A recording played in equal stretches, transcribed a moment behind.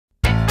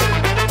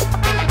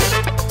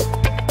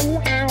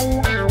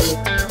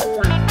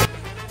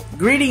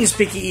Greetings,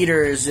 picky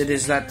eaters. It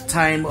is that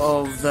time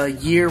of the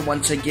year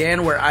once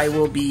again where I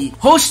will be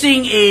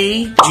hosting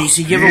a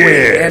GC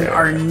giveaway. And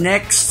our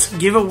next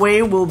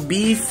giveaway will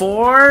be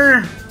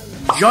for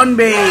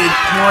Geonbae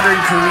Modern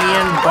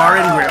Korean Bar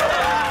and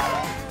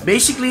Grill.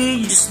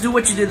 Basically, you just do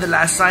what you did the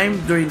last time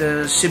during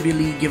the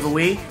Sibili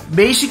giveaway.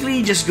 Basically,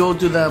 you just go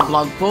to the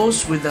blog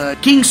post with the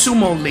King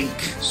Sumo link.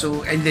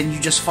 And then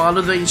you just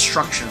follow the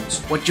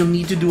instructions. What you'll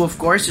need to do, of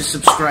course, is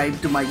subscribe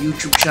to my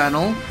YouTube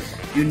channel.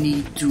 You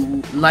need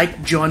to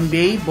like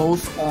Geonbae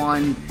both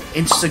on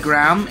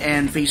Instagram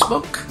and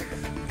Facebook.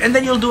 And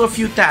then you'll do a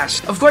few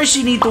tasks. Of course,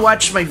 you need to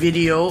watch my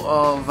video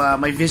of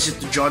my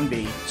visit to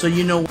Geonbae so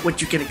you know what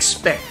you can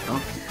expect.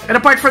 No? And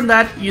apart from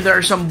that, there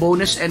are some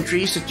bonus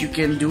entries that you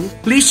can do.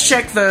 Please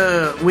check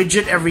the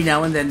widget every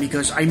now and then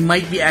because I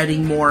might be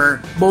adding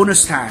more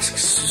bonus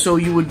tasks so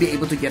you would be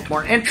able to get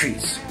more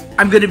entries.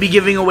 I'm going to be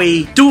giving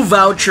away 2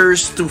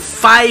 vouchers to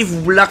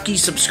 5 lucky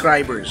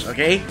subscribers,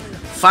 okay?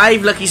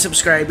 5 lucky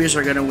subscribers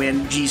are going to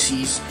win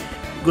GCs.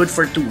 Good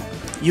for 2.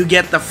 You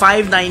get the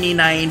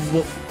 $5.99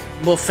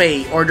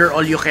 buffet. Order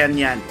all you can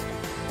yan.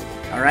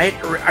 Alright?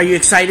 Are you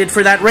excited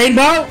for that,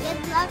 Rainbow?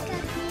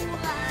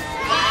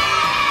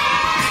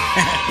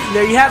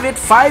 There you have it.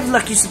 5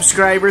 lucky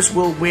subscribers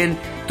will win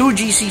 2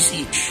 GCs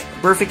each.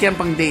 Perfect yan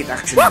pang date,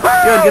 actually.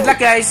 Yun, good luck,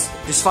 guys.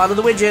 Just follow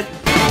the widget.